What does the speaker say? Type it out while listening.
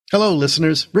Hello,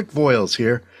 listeners. Rick Voiles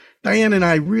here. Diane and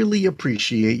I really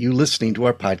appreciate you listening to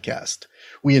our podcast.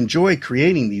 We enjoy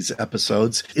creating these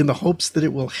episodes in the hopes that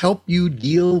it will help you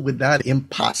deal with that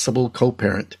impossible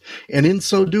co-parent, and in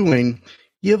so doing,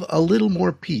 give a little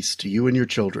more peace to you and your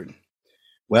children.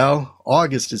 Well,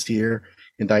 August is here,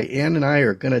 and Diane and I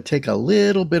are going to take a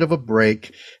little bit of a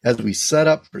break as we set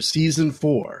up for season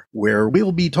 4, where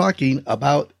we'll be talking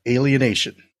about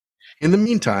alienation. In the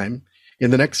meantime, in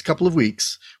the next couple of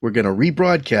weeks, we're going to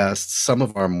rebroadcast some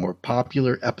of our more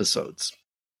popular episodes.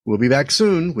 We'll be back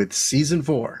soon with season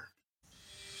 4.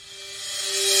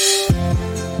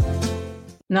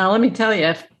 Now, let me tell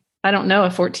you, I don't know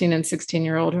a 14 and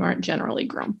 16-year-old who aren't generally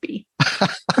grumpy.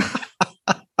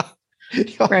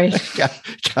 Right.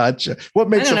 Gotcha. What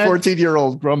makes a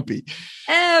 14-year-old grumpy?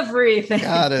 Everything.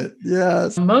 Got it.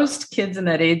 Yes. Most kids in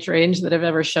that age range that have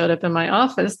ever showed up in my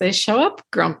office, they show up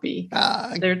grumpy.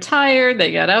 They're tired.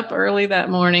 They got up early that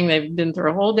morning. They've been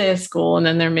through a whole day of school, and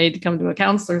then they're made to come to a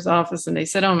counselor's office, and they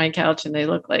sit on my couch and they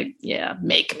look like, yeah,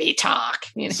 make me talk.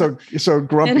 You know? So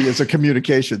grumpy is a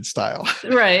communication style.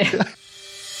 Right.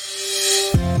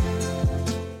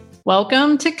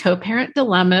 Welcome to Co-Parent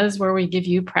Dilemmas, where we give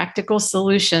you practical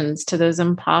solutions to those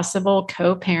impossible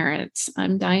co-parents.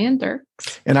 I'm Diane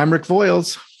Dirks. And I'm Rick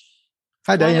Voiles.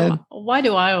 Hi, Diane. Why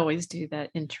do I always do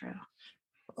that intro?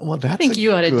 Well, that's I think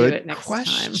you ought to do it next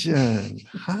question. time.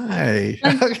 Hi.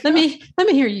 let me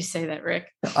hear you say that, Rick.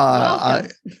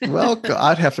 Welcome.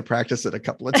 I'd have to practice it a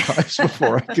couple of times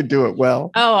before I could do it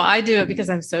well. Oh, I do it because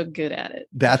I'm so good at it.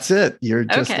 That's it. You're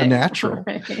just a natural.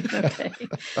 Right. Okay.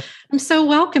 I'm so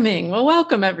welcoming. Well,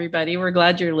 welcome, everybody. We're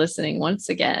glad you're listening once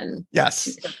again. Yes.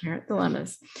 To Co-Parent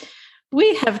Dilemmas.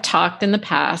 We have talked in the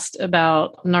past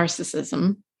about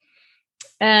narcissism.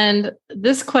 And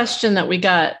this question that we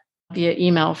got via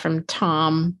email from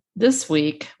Tom this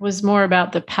week was more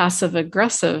about the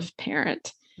passive-aggressive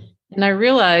parent. And I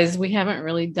realize we haven't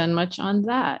really done much on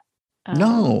that.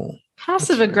 No.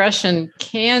 Passive aggression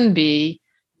can be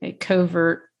a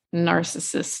covert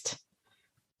narcissist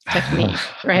technique,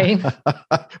 right?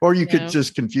 Or you could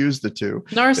just confuse the two.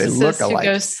 Narcissists who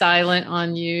go silent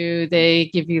on you, they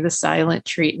give you the silent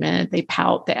treatment, they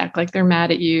pout, they act like they're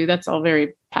mad at you. That's all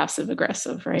very passive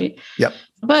aggressive, right? Yep.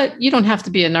 But you don't have to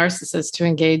be a narcissist to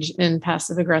engage in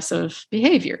passive aggressive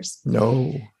behaviors.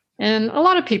 No. And a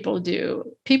lot of people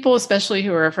do. People, especially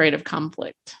who are afraid of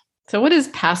conflict. So what is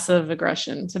passive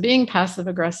aggression? So being passive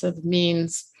aggressive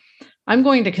means I'm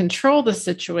going to control the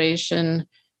situation,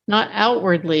 not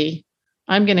outwardly.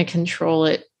 I'm going to control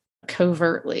it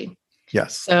covertly.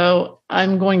 Yes. So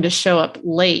I'm going to show up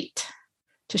late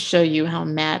to show you how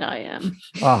mad I am.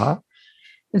 Uh-huh.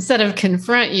 Instead of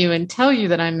confront you and tell you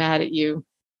that I'm mad at you,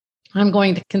 I'm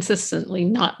going to consistently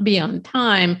not be on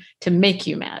time to make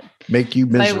you mad. Make you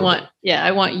miserable.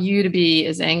 I want you to be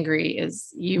as angry as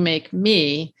you make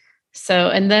me. So,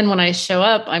 and then when I show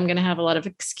up, I'm going to have a lot of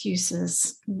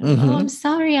excuses. Mm-hmm. Oh, I'm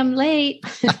sorry, I'm late.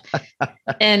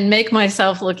 And make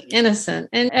myself look innocent.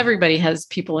 And everybody has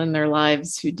people in their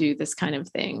lives who do this kind of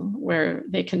thing, where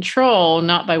they control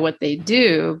not by what they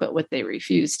do, but what they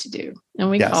refuse to do. And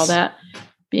we call that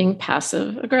being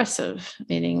passive aggressive,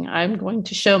 meaning I'm going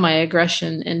to show my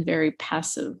aggression in very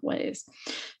passive ways.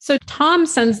 So Tom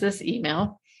sends this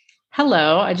email.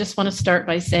 Hello, I just want to start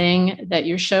by saying that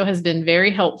your show has been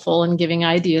very helpful in giving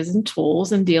ideas and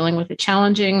tools in dealing with a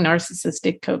challenging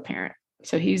narcissistic co-parent.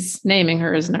 So he's naming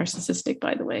her as narcissistic,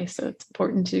 by the way. So it's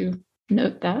important to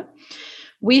note that.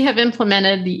 We have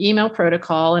implemented the email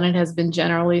protocol and it has been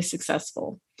generally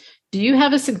successful. Do you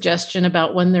have a suggestion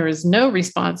about when there is no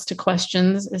response to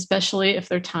questions, especially if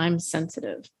they're time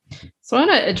sensitive? So I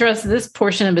want to address this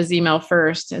portion of his email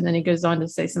first, and then he goes on to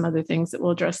say some other things that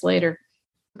we'll address later.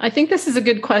 I think this is a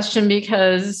good question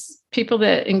because people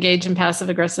that engage in passive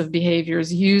aggressive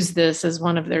behaviors use this as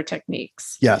one of their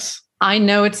techniques. Yes. I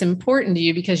know it's important to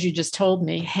you because you just told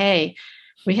me, hey,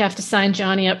 we have to sign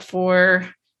Johnny up for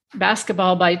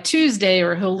basketball by Tuesday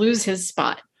or he'll lose his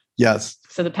spot. Yes.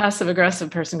 So the passive aggressive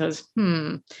person goes,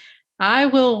 I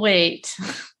will wait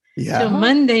till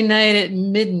Monday night at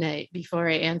midnight before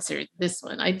I answer this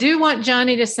one. I do want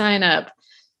Johnny to sign up,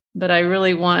 but I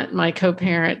really want my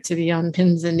co-parent to be on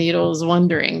pins and needles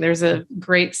wondering. There's a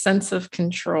great sense of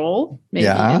control maybe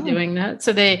in doing that.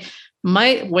 So they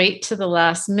might wait to the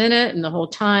last minute, and the whole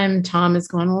time Tom is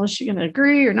going, well, is she going to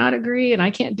agree or not agree? And I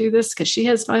can't do this because she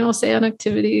has final say on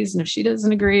activities. And if she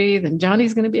doesn't agree, then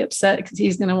Johnny's going to be upset because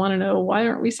he's going to want to know, why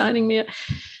aren't we signing me up?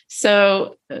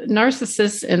 So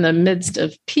narcissists in the midst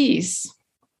of peace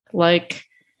like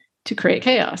to create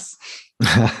chaos.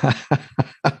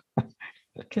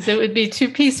 Because it would be too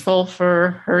peaceful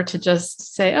for her to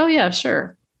just say, oh, yeah,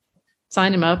 sure.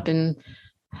 sign him up and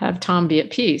have Tom be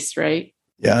at peace, right?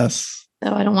 Yes.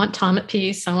 So I don't want Tom at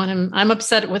peace. I'm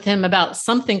upset with him about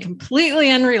something completely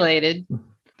unrelated,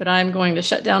 but I'm going to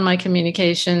shut down my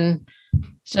communication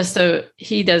just so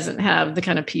he doesn't have the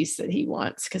kind of peace that he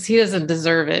wants, because he doesn't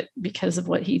deserve it because of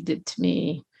what he did to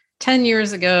me 10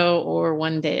 years ago or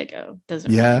one day ago.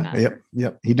 Doesn't really matter.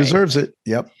 Yep. He deserves it.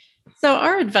 Yep. So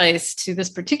our advice to this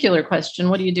particular question,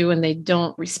 what do you do when they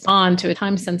don't respond to a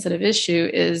time-sensitive issue,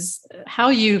 is how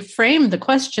you frame the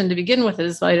question to begin with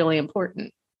is vitally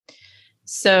important.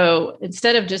 So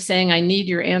instead of just saying, I need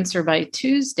your answer by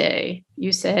Tuesday,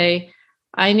 you say,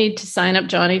 I need to sign up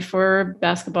Johnny for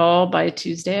basketball by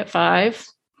Tuesday at 5.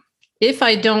 If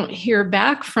I don't hear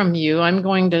back from you, I'm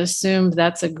going to assume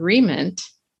that's agreement,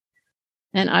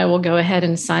 and I will go ahead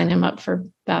and sign him up for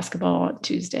basketball on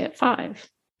Tuesday at 5.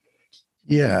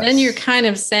 Yeah. Then you're kind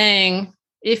of saying,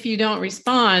 if you don't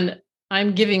respond,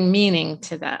 I'm giving meaning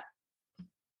to that.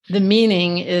 The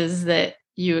meaning is that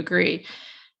you agree.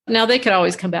 Now, they could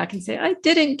always come back and say, I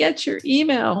didn't get your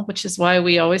email, which is why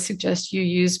we always suggest you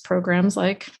use programs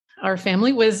like Our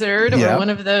Family Wizard or one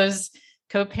of those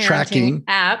co-parenting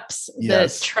apps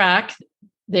that track.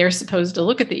 They're supposed to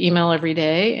look at the email every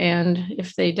day. And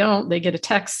if they don't, they get a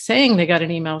text saying they got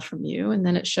an email from you. And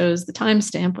then it shows the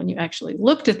timestamp when you actually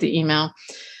looked at the email.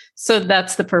 So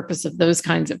that's the purpose of those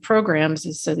kinds of programs,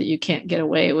 is so that you can't get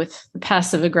away with the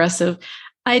passive aggressive.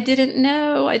 I didn't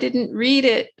know. I didn't read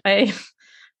it.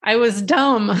 I was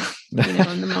dumb,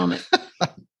 in the moment.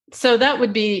 So that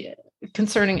would be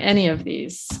concerning any of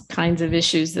these kinds of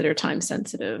issues that are time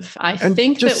sensitive. I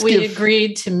think that we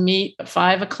agreed to meet at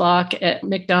 5:00 at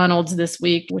McDonald's this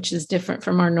week, which is different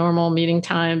from our normal meeting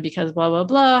time because blah, blah,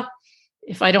 blah.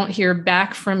 If I don't hear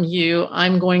back from you,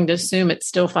 I'm going to assume it's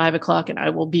still 5:00 and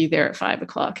I will be there at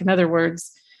 5:00. In other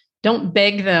words, don't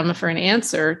beg them for an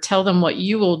answer. Tell them what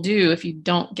you will do if you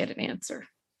don't get an answer.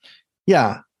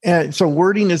 Yeah. And so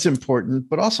wording is important,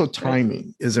 but also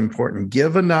timing is important.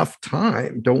 Give enough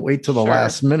time. Don't wait till the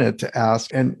last minute to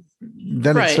ask. And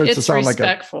then it starts to sound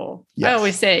respectful. I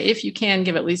always say, if you can,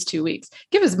 give at least 2 weeks.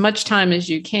 Give as much time as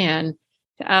you can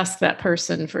to ask that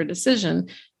person for a decision,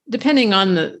 depending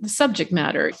on the subject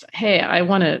matter. Hey, I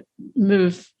want to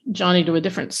move Johnny to a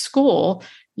different school.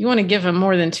 You want to give them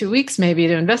more than 2 weeks maybe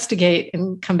to investigate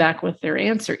and come back with their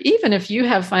answer. Even if you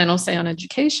have final say on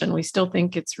education, we still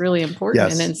think it's really important.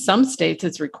 Yes. And in some states,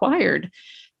 it's required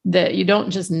that you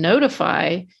don't just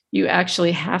notify, you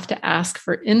actually have to ask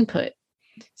for input.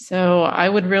 So I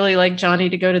would really like Johnny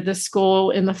to go to this school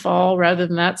in the fall rather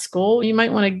than that school. You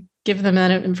might want to give them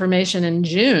that information in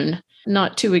June,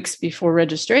 not 2 weeks before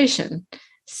registration,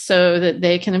 so that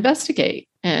they can investigate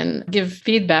and give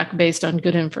feedback based on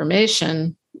good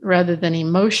information rather than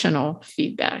emotional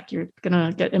feedback. You're going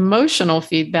to get emotional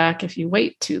feedback if you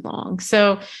wait too long.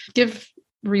 So give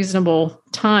reasonable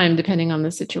time depending on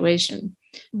the situation.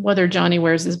 Whether Johnny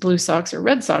wears his blue socks or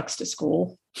red socks to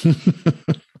school,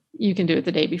 you can do it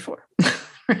the day before.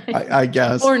 Right? I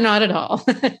guess. Or not at all.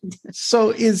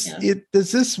 So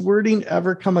does this wording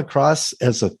ever come across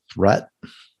as a threat?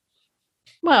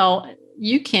 Well,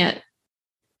 you can't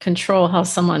control how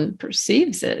someone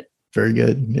perceives it. Very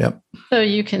good. Yep. So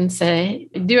you can say,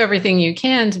 do everything you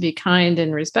can to be kind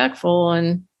and respectful.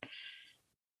 And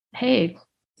hey,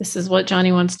 this is what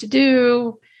Johnny wants to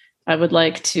do. I would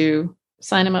like to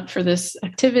sign him up for this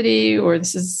activity, or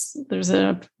there's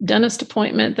a dentist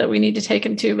appointment that we need to take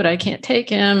him to, but I can't take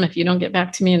him. If you don't get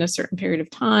back to me in a certain period of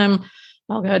time,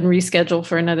 I'll go ahead and reschedule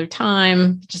for another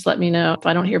time. Just let me know. If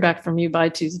I don't hear back from you by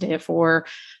Tuesday at 4,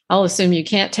 I'll assume you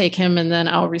can't take him, and then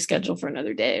I'll reschedule for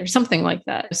another day or something like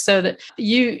that. So that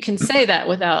you can say that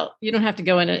you don't have to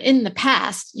go in the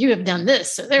past, you have done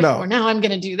this. So therefore now I'm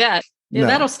going to do that. Yeah,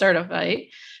 that'll start a fight.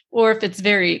 Or if it's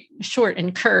very short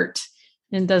and curt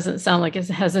and doesn't sound like it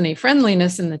has any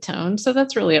friendliness in the tone. So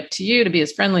that's really up to you to be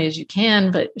as friendly as you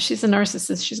can. But she's a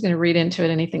narcissist. She's going to read into it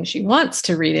anything she wants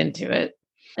to read into it.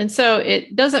 And so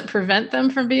it doesn't prevent them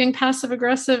from being passive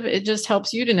aggressive. It just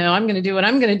helps you to know, I'm going to do what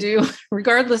I'm going to do,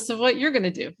 regardless of what you're going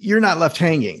to do. You're not left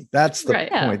hanging. That's the point.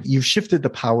 Yeah. You've shifted the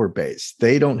power base.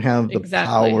 They don't have the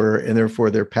power, and therefore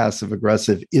their passive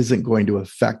aggressive isn't going to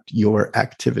affect your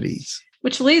activities.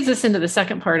 Which leads us into the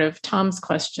second part of Tom's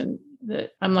question.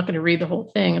 That I'm not going to read the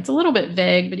whole thing. It's a little bit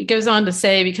vague, but he goes on to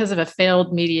say, because of a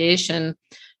failed mediation,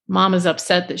 Mom is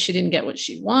upset that she didn't get what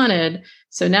she wanted.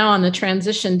 So now on the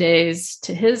transition days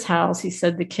to his house, he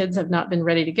said the kids have not been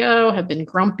ready to go, have been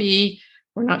grumpy,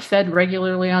 were not fed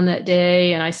regularly on that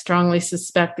day. And I strongly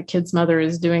suspect the kid's mother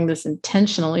is doing this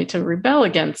intentionally to rebel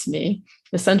against me.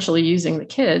 essentially using the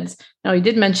kids. Now, he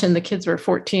did mention the kids were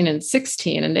 14 and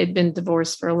 16, and they'd been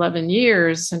divorced for 11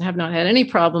 years and have not had any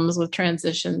problems with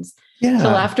transitions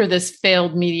until after this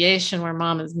failed mediation where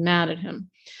mom is mad at him.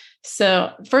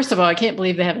 So first of all, I can't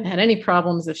believe they haven't had any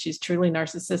problems if she's truly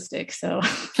narcissistic. So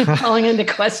calling into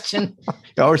question.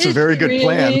 Oh, it's a very good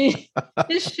plan.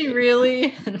 Is she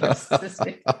really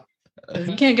narcissistic?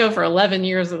 You can't go for 11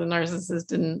 years with a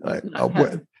narcissist and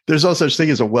there's no such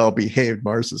thing as a well-behaved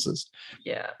narcissist.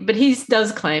 Yeah. But he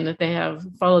does claim that they have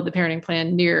followed the parenting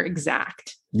plan near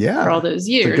exact for all those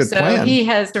years. So plan. He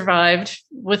has survived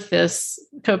with this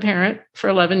co-parent for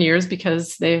 11 years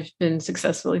because they've been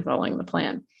successfully following the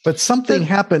plan. But something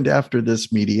happened after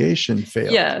this mediation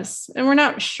failed. Yes. And we're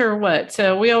not sure what.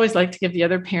 So we always like to give the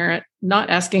other parent, not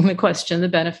asking the question, the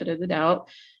benefit of the doubt.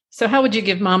 So how would you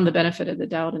give mom the benefit of the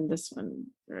doubt in this one,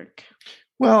 Rick?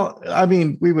 Well, I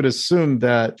mean, we would assume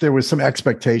that there was some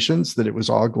expectations that it was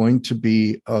all going to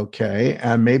be okay.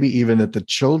 And maybe even that the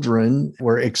children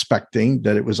were expecting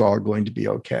that it was all going to be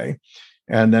okay.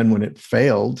 And then when it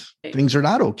failed, things are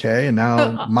not okay. And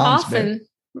now mom's bad.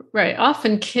 Right.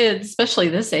 Often kids, especially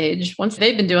this age, once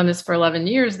they've been doing this for 11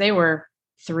 years, they were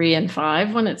 3 and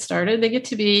 5 when it started. They get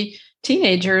to be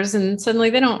teenagers and suddenly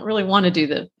they don't really want to do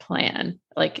the plan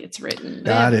like it's written.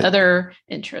 They have other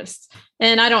interests.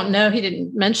 And I don't know, he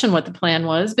didn't mention what the plan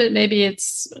was, but maybe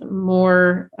it's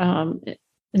more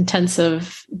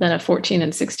intensive than a 14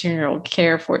 and 16-year-old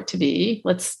care for it to be.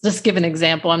 Let's just give an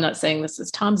example. I'm not saying this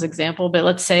is Tom's example, but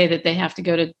let's say that they have to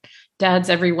go to dad's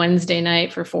every Wednesday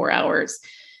night for 4 hours.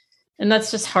 And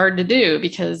that's just hard to do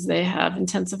because they have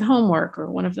intensive homework or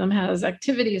one of them has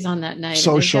activities on that night.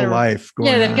 Social life.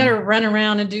 They've got to run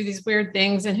around and do these weird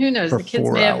things. And who knows, the kids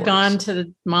may have gone to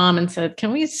the mom and said,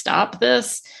 can we stop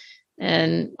this?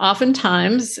 And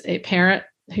oftentimes a parent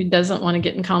who doesn't want to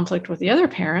get in conflict with the other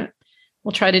parent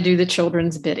will try to do the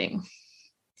children's bidding.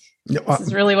 This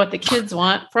is really what the kids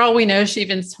want. For all we know, she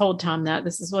even told Tom that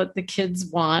this is what the kids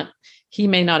want. He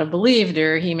may not have believed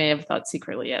her. He may have thought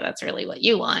secretly, yeah, that's really what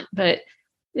you want. But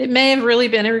it may have really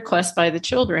been a request by the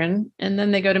children. And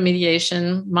then they go to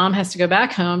mediation. Mom has to go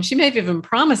back home. She may have even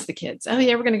promised the kids, oh,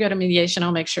 yeah, we're going to go to mediation.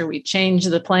 I'll make sure we change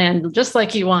the plan just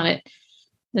like you want it.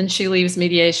 Then she leaves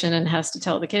mediation and has to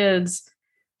tell the kids.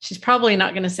 She's probably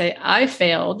not going to say, I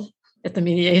failed at the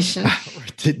mediation.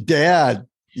 Dad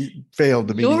failed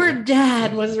the mediation. Your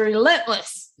dad was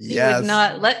relentless. He would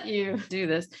not let you do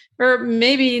this. Or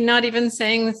maybe not even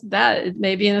saying that. It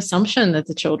may be an assumption that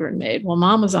the children made. Well,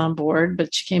 mom was on board,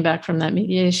 but she came back from that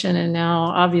mediation. And now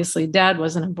obviously dad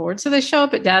wasn't on board. So they show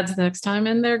up at dad's the next time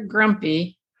and they're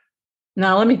grumpy.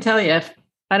 Now, let me tell you,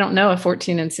 I don't know a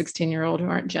 14 and 16-year-old who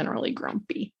aren't generally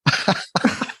grumpy.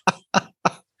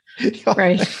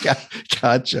 Right.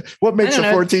 Gotcha. What makes a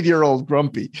 14-year-old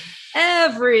grumpy?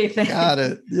 Everything. Got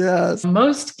it. Yes.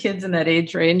 Most kids in that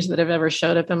age range that have ever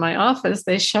showed up in my office,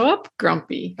 they show up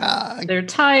grumpy. They're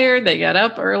tired. They got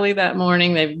up early that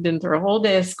morning. They've been through a whole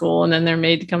day of school, and then they're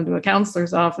made to come to a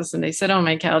counselor's office, and they sit on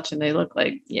my couch, and they look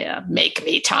like, make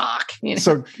me talk. You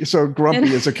know? So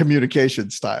grumpy is a communication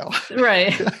style.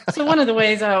 Right. So one of the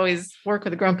ways I always work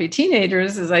with grumpy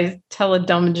teenagers is I tell a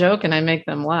dumb joke and I make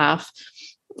them laugh.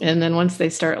 And then once they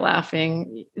start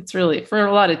laughing, it's really, for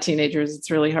a lot of teenagers, it's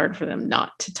really hard for them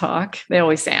not to talk. They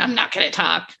always say, I'm not going to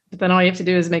talk. But then all you have to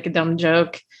do is make a dumb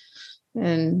joke.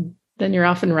 And then you're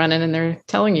off and running and they're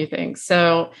telling you things.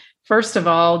 So first of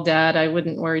all, Dad, I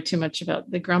wouldn't worry too much about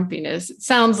the grumpiness. It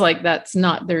sounds like that's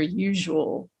not their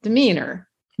usual demeanor.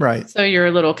 Right. So you're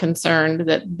a little concerned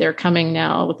that they're coming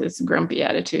now with this grumpy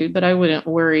attitude, but I wouldn't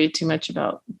worry too much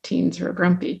about teens who are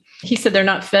grumpy. He said they're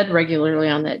not fed regularly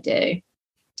on that day.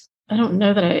 I don't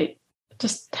know that I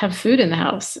just have food in the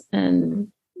house and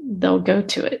they'll go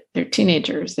to it. They're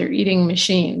teenagers. They're eating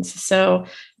machines. So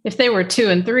if they were 2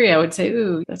 and 3, I would say,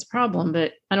 ooh, that's a problem.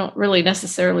 But I don't really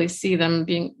necessarily see them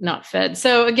being not fed.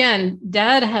 So again,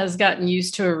 Dad has gotten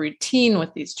used to a routine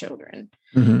with these children.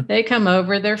 Mm-hmm. They come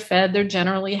over, they're fed, they're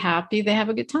generally happy, they have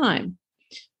a good time.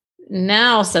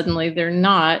 Now, suddenly they're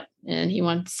not. And he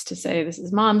wants to say, this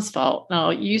is mom's fault. Now,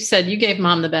 you said you gave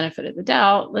mom the benefit of the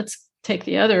doubt. Let's take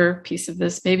the other piece of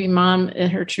this. Maybe mom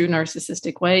in her true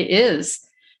narcissistic way is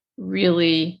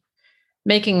really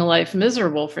making life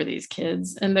miserable for these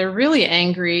kids. And they're really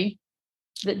angry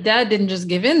that dad didn't just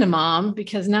give in to mom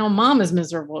because now mom is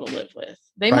miserable to live with.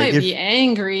 They might be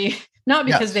angry, not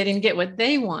because they didn't get what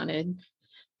they wanted,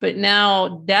 But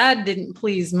now dad didn't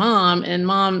please mom, and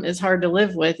mom is hard to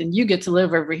live with, and you get to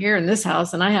live over here in this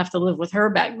house, and I have to live with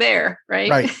her back there, right?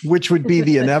 Right. Which would be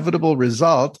the inevitable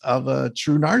result of a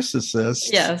true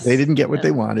narcissist. Yes. They didn't get what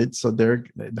they wanted. So they're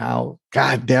now,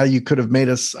 God, Dad, you could have made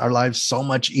our lives so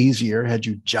much easier had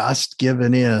you just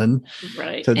given in.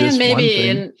 Right. To this and maybe one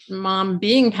thing. in mom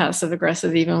being passive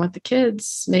aggressive, even with the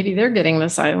kids, maybe they're getting the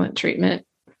silent treatment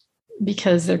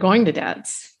because they're going to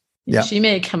dad's. Yeah. She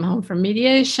may come home from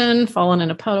mediation, falling in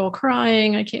a puddle,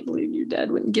 crying. I can't believe your dad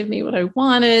wouldn't give me what I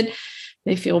wanted.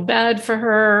 They feel bad for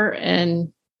her.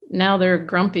 And now they're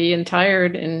grumpy and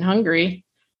tired and hungry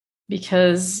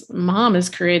because mom is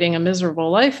creating a miserable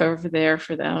life over there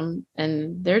for them.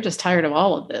 And they're just tired of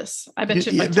all of this. I bet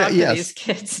you if I talk to these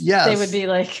kids, they would be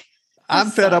like,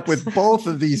 I'm fed up with both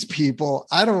of these people.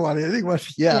 I don't want anyone.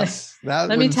 Yes.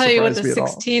 Let me tell you what the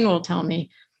 16 will tell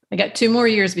me. I got 2 more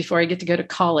years before I get to go to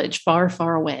college far,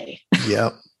 far away.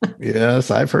 Yep. Yes,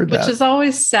 I've heard that. Which is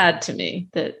always sad to me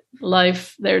that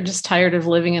they're just tired of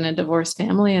living in a divorced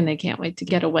family and they can't wait to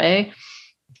get away.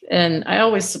 And I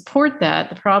always support that.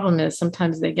 The problem is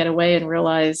sometimes they get away and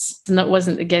realize that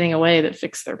wasn't the getting away that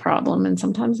fixed their problem. And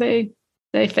sometimes they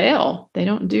fail. They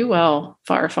don't do well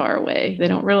far, far away. They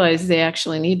don't realize they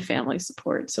actually need family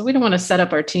support. So we don't want to set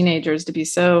up our teenagers to be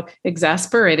so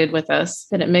exasperated with us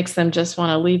that it makes them just want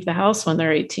to leave the house when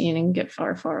they're 18 and get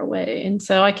far, far away. And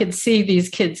so I could see these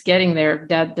kids getting there if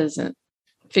dad doesn't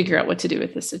figure out what to do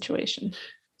with this situation.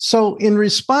 So in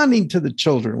responding to the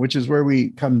children, which is where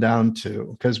we come down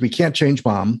to, because we can't change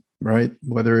mom, right?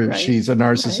 Whether she's a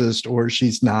narcissist or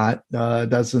she's not,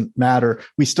 doesn't matter.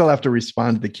 We still have to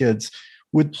respond to the kids.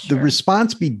 Would the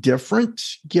response be different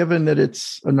given that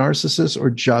it's a narcissist or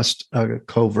just a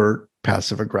covert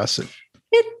passive aggressive?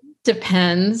 It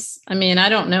depends. I mean, I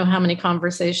don't know how many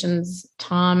conversations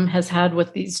Tom has had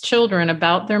with these children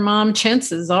about their mom.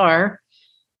 Chances are,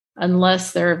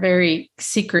 unless they're a very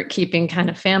secret keeping kind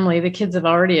of family, the kids have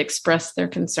already expressed their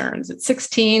concerns. At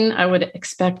 16, I would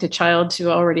expect a child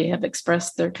to already have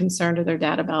expressed their concern to their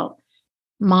dad about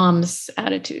mom's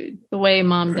attitude, the way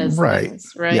mom does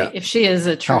things, right? Yeah. If she is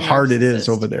a true how hard it is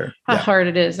over there. How hard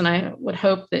it is. And I would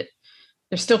hope that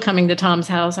they're still coming to Tom's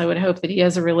house. I would hope that he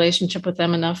has a relationship with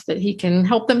them enough that he can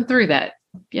help them through that.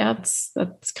 Yeah,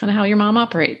 that's kind of how your mom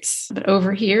operates. But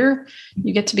over here,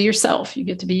 you get to be yourself. You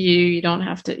get to be you. You don't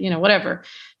have to, whatever.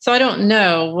 So I don't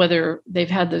know whether they've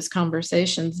had those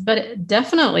conversations, but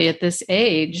definitely at this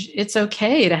age, it's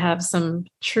okay to have some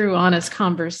true, honest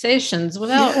conversations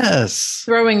without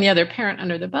throwing the other parent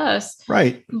under the bus.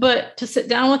 Right. But to sit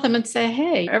down with them and say,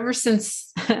 hey, ever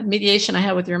since mediation I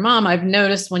had with your mom, I've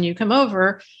noticed when you come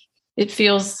over, it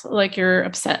feels like you're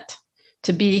upset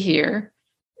to be here.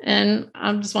 And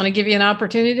I just want to give you an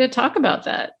opportunity to talk about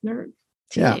that. They're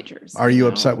teenagers. Are you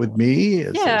upset with me?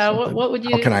 What would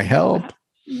you? How can I help?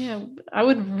 Yeah, I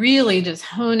would really just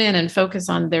hone in and focus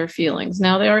on their feelings.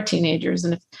 Now they are teenagers,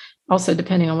 and also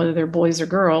depending on whether they're boys or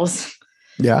girls.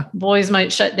 Yeah, boys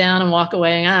might shut down and walk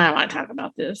away. I don't want to talk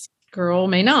about this. Girl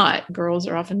may not. Girls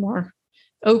are often more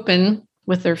open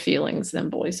with their feelings than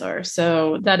boys are,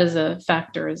 so that is a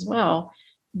factor as well.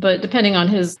 But depending on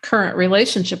his current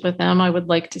relationship with them, I would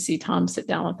like to see Tom sit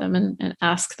down with them and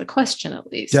ask the question at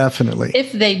least. Definitely.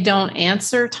 If they don't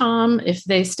answer, Tom, if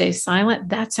they stay silent,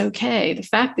 that's okay. The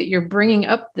fact that you're bringing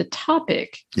up the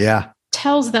topic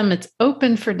tells them it's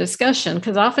open for discussion,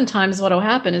 because oftentimes what will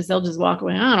happen is they'll just walk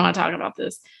away. I don't want to talk about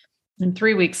this. And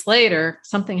 3 weeks later,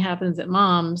 something happens at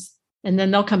mom's, and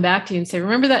then they'll come back to you and say,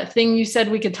 remember that thing you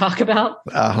said we could talk about?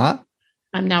 Uh-huh.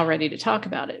 I'm now ready to talk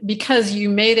about it because you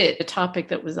made it a topic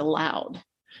that was allowed.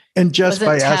 And just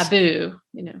by taboo,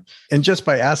 And just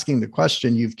by asking the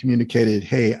question, you've communicated,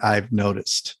 hey, I've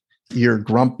noticed your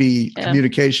grumpy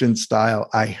communication style.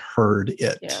 I heard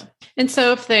it. Yeah. And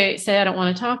so if they say, I don't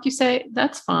want to talk, you say,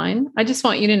 that's fine. I just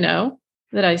want you to know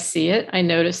that I see it. I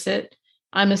notice it.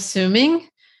 I'm assuming.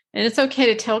 And it's okay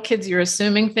to tell kids you're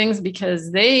assuming things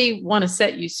because they want to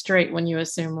set you straight when you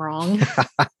assume wrong.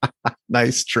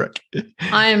 Nice trick.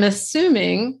 I am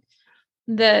assuming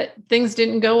that things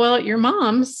didn't go well at your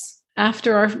mom's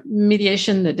after our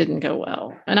mediation that didn't go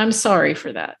well. And I'm sorry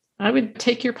for that. I would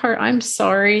take your part. I'm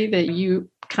sorry that you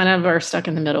kind of are stuck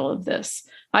in the middle of this.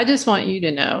 I just want you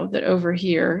to know that over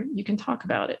here, you can talk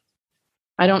about it.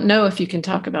 I don't know if you can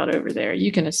talk about it over there.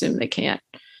 You can assume they can't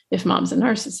if mom's a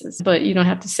narcissist, but you don't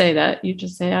have to say that. You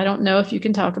just say, I don't know if you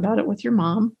can talk about it with your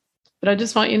mom. But I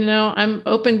just want you to know I'm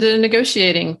open to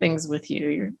negotiating things with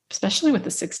you. Especially with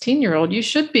a 16-year-old, you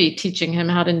should be teaching him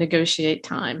how to negotiate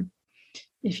time.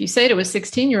 If you say to a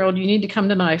 16-year-old, you need to come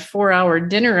to my 4-hour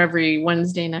dinner every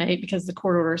Wednesday night because the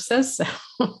court order says so,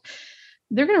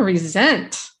 they're going to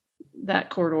resent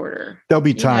that court order. There'll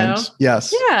be times.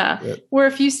 Yes. Yeah. Where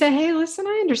if you say, hey, listen,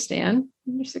 I understand.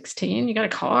 You're 16, you got a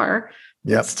car.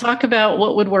 Yep. Let's talk about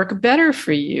what would work better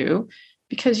for you,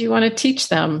 because you want to teach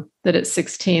them that at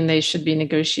 16, they should be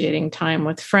negotiating time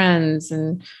with friends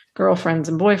and girlfriends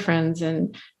and boyfriends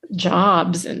and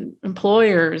jobs and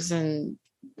employers and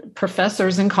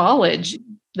professors in college.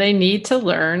 They need to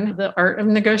learn the art of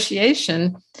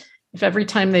negotiation. If every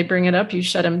time they bring it up, you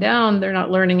shut them down, they're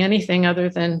not learning anything other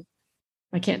than,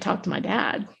 I can't talk to my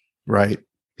dad. Right.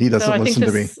 He doesn't listen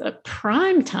to me. I think this is a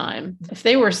prime time. If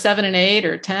they were 7 and 8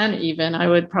 or 10 even, I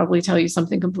would probably tell you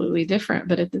something completely different.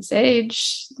 But at this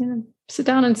age, sit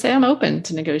down and say, I'm open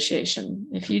to negotiation.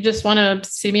 If you just want to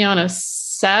see me on a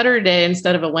Saturday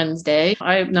instead of a Wednesday,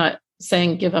 I'm not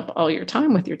saying give up all your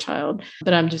time with your child,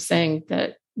 but I'm just saying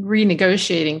that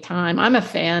renegotiating time. I'm a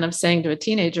fan of saying to a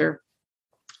teenager,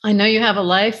 I know you have a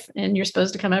life and you're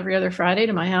supposed to come every other Friday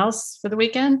to my house for the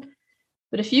weekend.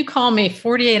 But if you call me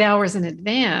 48 hours in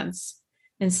advance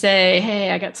and say,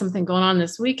 hey, I got something going on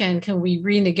this weekend, can we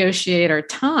renegotiate our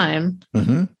time?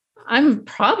 Mm-hmm. I'm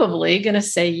probably going to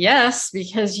say yes,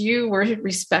 because you were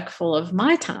respectful of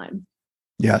my time.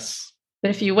 Yes.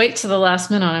 But if you wait to the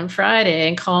last minute on Friday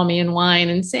and call me and whine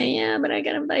and say, yeah, but I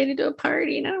got invited to a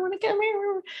party and I don't want to come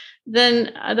here,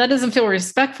 then that doesn't feel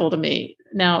respectful to me.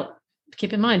 Now,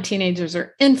 keep in mind, teenagers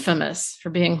are infamous for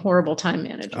being horrible time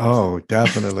managers. Oh,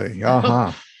 definitely.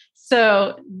 Uh-huh.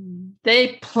 So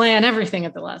they plan everything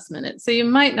at the last minute. So you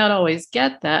might not always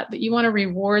get that, but you want to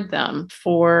reward them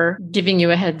for giving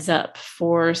you a heads up,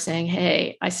 for saying,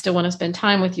 hey, I still want to spend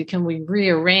time with you. Can we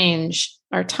rearrange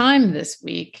our time this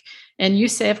week? And you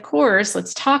say, of course,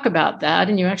 let's talk about that.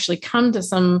 And you actually come to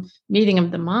some meeting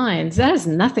of the minds. That has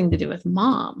nothing to do with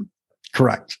mom.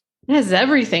 Correct. It has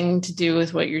everything to do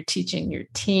with what you're teaching your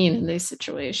teen in these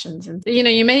situations. And,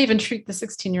 you may even treat the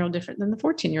 16-year-old different than the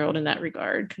 14-year-old in that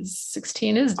regard, because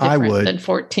 16 is different than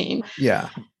 14. Yeah.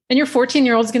 And your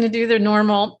 14-year-old is going to do their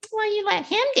normal, well, you let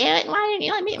him do it. Why didn't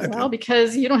you let me? Well,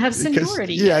 because you don't have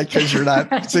seniority. Because you're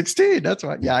not 16. That's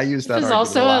why. Yeah, I use that. It's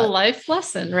also a life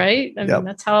lesson, right? I mean,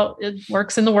 that's how it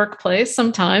works in the workplace.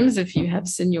 Sometimes if you have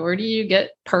seniority, you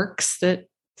get perks that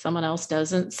someone else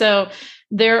doesn't. So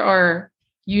there are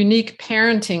unique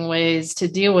parenting ways to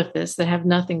deal with this that have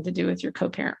nothing to do with your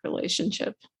co-parent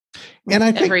relationship. And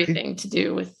I think everything to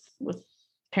do with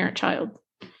parent-child.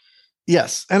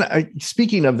 Yes. And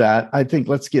speaking of that, I think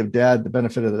let's give Dad the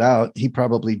benefit of the doubt. He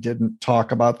probably didn't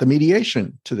talk about the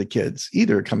mediation to the kids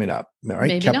either coming up, right?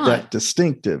 Maybe Kept not. that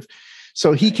distinctive.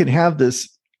 So he can have this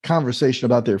conversation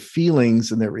about their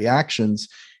feelings and their reactions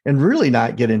and really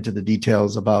not get into the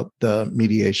details about the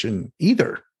mediation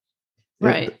either.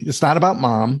 Right. It's not about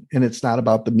mom, and it's not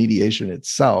about the mediation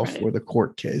itself or the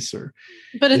court case,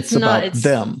 but it's not about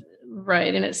them.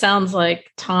 Right. And it sounds like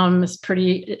Tom is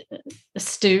pretty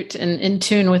astute and in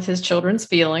tune with his children's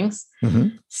feelings.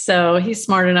 Mm-hmm. So he's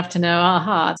smart enough to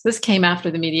know, this came after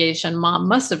the mediation. Mom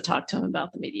must have talked to him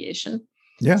about the mediation.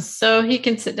 Yeah. So he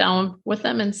can sit down with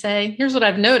them and say, here's what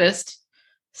I've noticed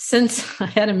since I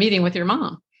had a meeting with your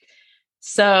mom.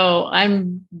 So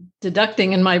I'm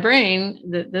deducting in my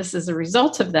brain that this is a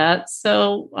result of that.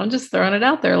 So I'm just throwing it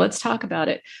out there. Let's talk about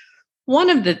it. One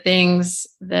of the things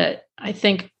that I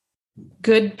think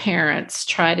good parents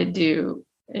try to do,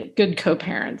 good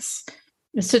co-parents,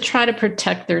 is to try to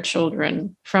protect their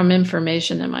children from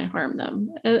information that might harm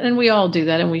them. And we all do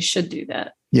that, and we should do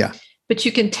that. Yeah. But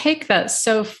you can take that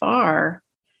so far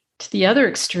to the other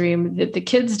extreme that the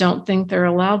kids don't think they're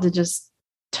allowed to just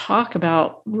talk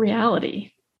about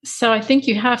reality. So I think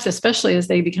you have to, especially as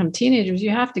they become teenagers, you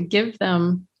have to give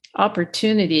them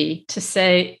opportunity to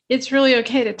say, it's really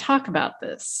okay to talk about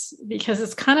this, because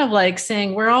it's kind of like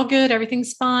saying, we're all good.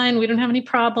 Everything's fine. We don't have any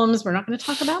problems. We're not going to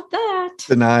talk about that.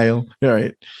 Denial. All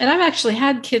right. And I've actually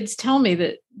had kids tell me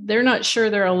that they're not sure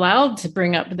they're allowed to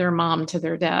bring up their mom to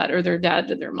their dad or their dad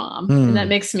to their mom. And that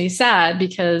makes me sad,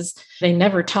 because they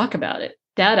never talk about it.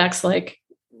 Dad acts like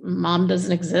mom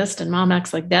doesn't exist and mom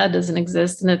acts like dad doesn't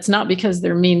exist. And it's not because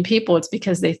they're mean people. It's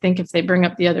because they think if they bring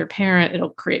up the other parent,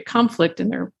 it'll create conflict in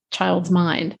their child's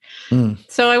mind.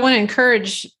 So I want to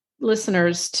encourage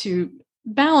listeners to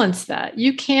balance that.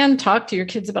 You can talk to your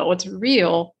kids about what's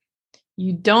real.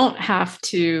 You don't have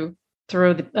to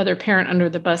throw the other parent under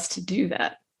the bus to do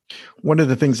that. One of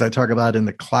the things I talk about in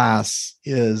the class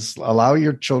is allow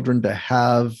your children to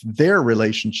have their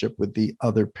relationship with the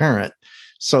other parent.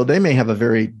 So they may have a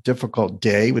very difficult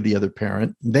day with the other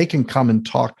parent. They can come and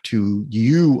talk to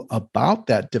you about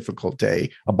that difficult day,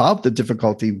 about the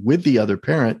difficulty with the other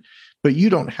parent, but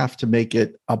you don't have to make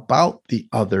it about the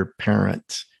other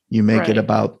parent. You make it Right.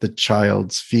 about the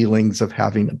child's feelings of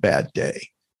having a bad day.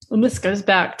 And this goes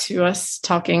back to us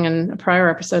talking in a prior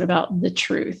episode about the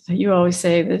truth. You always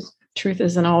say the truth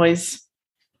isn't always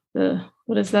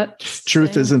what is that?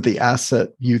 Truth saying? isn't the asset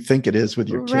you think it is with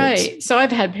your kids. Right. So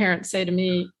I've had parents say to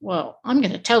me, well, I'm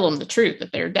going to tell them the truth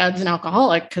that their dad's an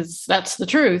alcoholic because that's the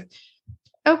truth.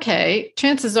 Okay.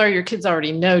 Chances are your kids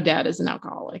already know dad is an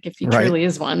alcoholic if he Right. truly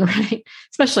is one, right?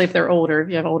 Especially if they're older. If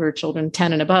you have older children,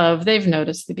 10 and above, they've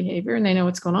noticed the behavior and they know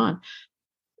what's going on.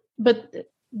 But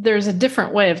there's a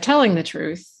different way of telling the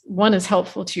truth. One is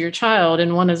helpful to your child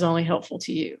and one is only helpful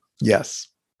to you. Yes.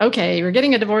 Okay, you're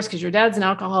getting a divorce because your dad's an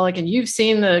alcoholic and you've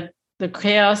seen the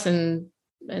chaos and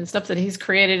stuff that he's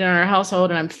created in our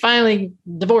household, and I'm finally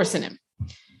divorcing him,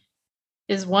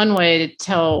 is one way to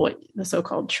tell what the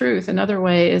so-called truth. Another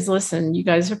way is, listen, you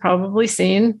guys have probably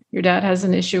seen your dad has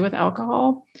an issue with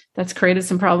alcohol that's created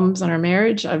some problems in our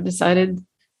marriage. I've decided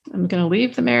I'm going to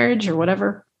leave the marriage or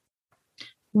whatever.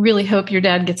 Really hope your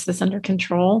dad gets this under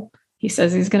control. He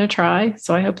says he's going to try,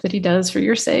 so I hope that he does for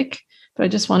your sake. But I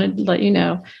just wanted to let you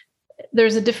know,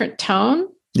 there's a different tone.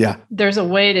 Yeah. There's a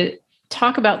way to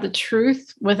talk about the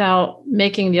truth without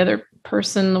making the other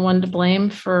person the one to blame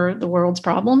for the world's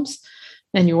problems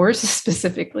and yours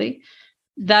specifically.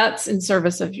 That's in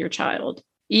service of your child.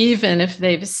 Even if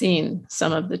they've seen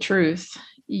some of the truth,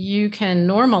 you can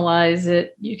normalize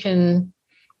it. You can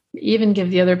even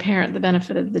give the other parent the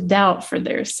benefit of the doubt for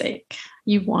their sake.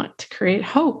 You want to create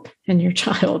hope in your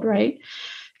child, right?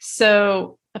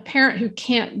 So a parent who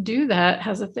can't do that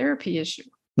has a therapy issue.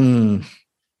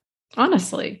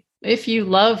 Honestly, if you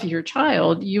love your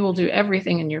child, you will do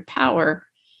everything in your power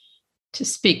to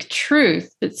speak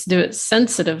truth, but do it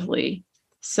sensitively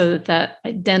so that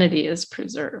identity is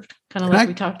preserved. Kind of like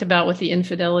we talked about with the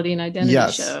infidelity and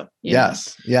identity show.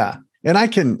 Yes. Yeah. And I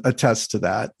can attest to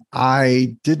that.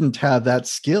 I didn't have that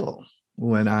skill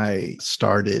when I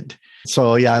started.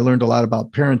 So yeah, I learned a lot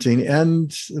about parenting,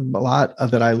 and a lot of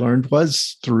that I learned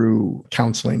was through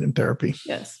counseling and therapy.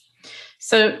 Yes.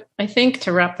 So I think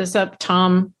to wrap this up,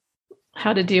 Tom,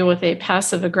 how to deal with a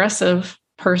passive aggressive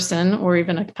person or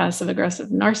even a passive aggressive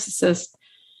narcissist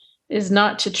is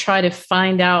not to try to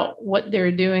find out what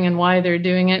they're doing and why they're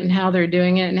doing it and how they're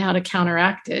doing it and how to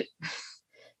counteract it.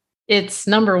 It's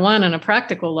number one on a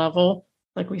practical level,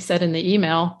 like we said in the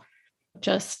email,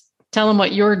 just tell them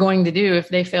what you're going to do if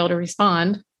they fail to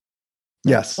respond.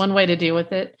 Yes. One way to deal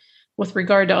with it. With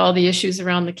regard to all the issues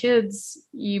around the kids,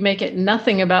 you make it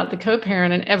nothing about the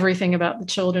co-parent and everything about the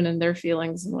children and their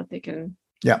feelings and what they can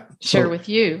share with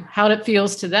you, how it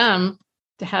feels to them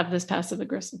to have this passive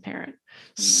aggressive parent.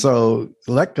 So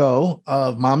let go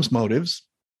of mom's motives,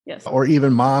 yes, or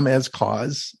even mom as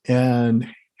cause, and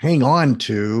hang on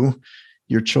to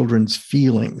your children's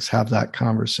feelings, have that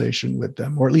conversation with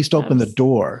them, or at least open the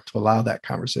door to allow that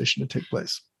conversation to take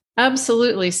place.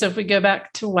 Absolutely. So if we go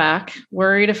back to WAC,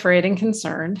 worried, afraid, and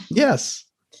concerned. Yes.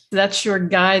 That's your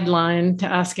guideline to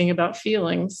asking about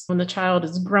feelings. When the child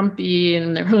is grumpy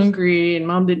and they're hungry and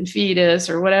mom didn't feed us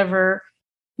or whatever,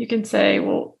 you can say,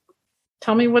 well,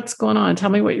 tell me what's going on. Tell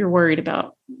me what you're worried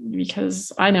about,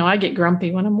 because I know I get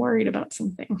grumpy when I'm worried about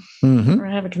something or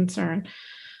I have a concern.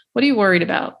 What are you worried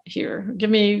about here? Give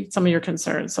me some of your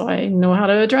concerns so I know how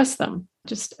to address them.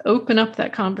 Just open up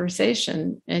that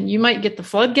conversation, and you might get the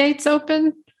floodgates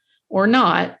open or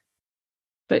not,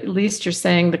 but at least you're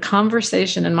saying the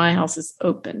conversation in my house is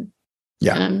open.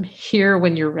 Yeah. And I'm here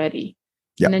when you're ready.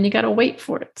 Yeah. And then you got to wait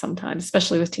for it sometimes,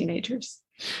 especially with teenagers.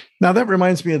 Now that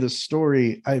reminds me of the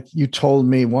story you told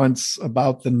me once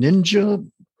about the ninja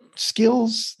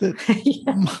skills that.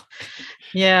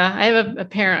 Yeah. I have a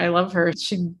parent. I love her.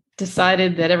 She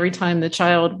decided that every time the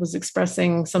child was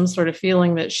expressing some sort of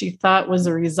feeling that she thought was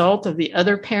a result of the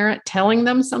other parent telling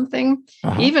them something,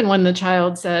 even when the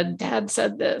child said, Dad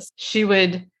said this, she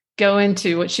would go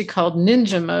into what she called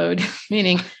ninja mode,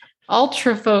 meaning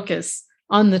ultra focus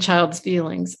on the child's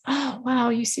feelings. Oh, wow,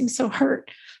 you seem so hurt.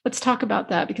 Let's talk about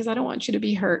that because I don't want you to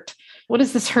be hurt. What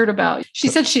is this hurt about? She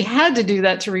said she had to do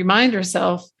that to remind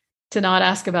herself to not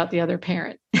ask about the other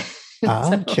parent.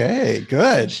 Okay,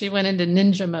 good. She went into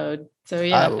ninja mode. So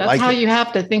yeah, that's how you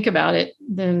have to think about it.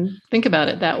 Then think about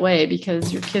it that way,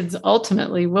 because your kids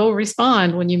ultimately will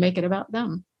respond when you make it about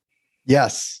them.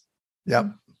 Yes.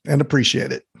 Yep. And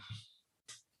appreciate it.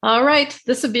 All right.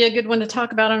 This would be a good one to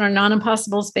talk about on our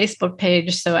Non-Impossibles Facebook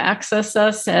page. So access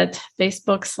us at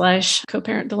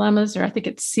Facebook/Co-Parent Dilemmas, or I think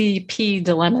it's CP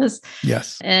Dilemmas.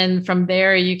 Yes. And from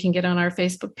there, you can get on our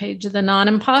Facebook page of the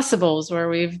Non-Impossibles, where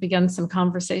we've begun some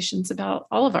conversations about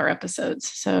all of our episodes.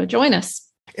 So join us.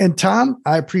 And Tom,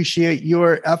 I appreciate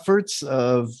your efforts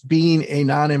of being a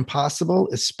non-impossible,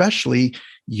 especially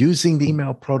using the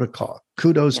email protocol.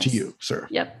 Kudos to you, sir.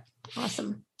 Yep.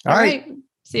 Awesome. All right.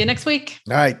 See you next week.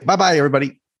 All right. Bye-bye,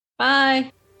 everybody.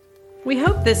 Bye. We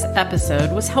hope this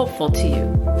episode was helpful to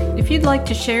you. If you'd like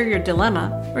to share your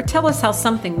dilemma or tell us how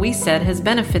something we said has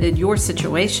benefited your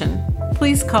situation,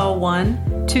 please call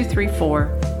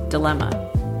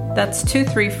 1-234-DILEMMA. That's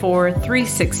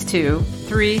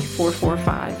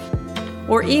 234-362-3445.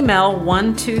 Or email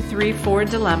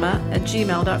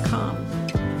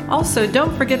 1234dilemma@gmail.com. Also,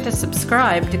 don't forget to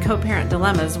subscribe to Co-Parent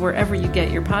Dilemmas wherever you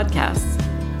get your podcasts.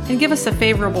 And give us a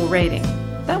favorable rating.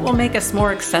 That will make us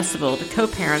more accessible to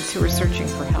co-parents who are searching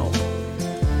for help.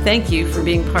 Thank you for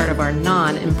being part of our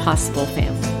non-impossible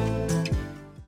family.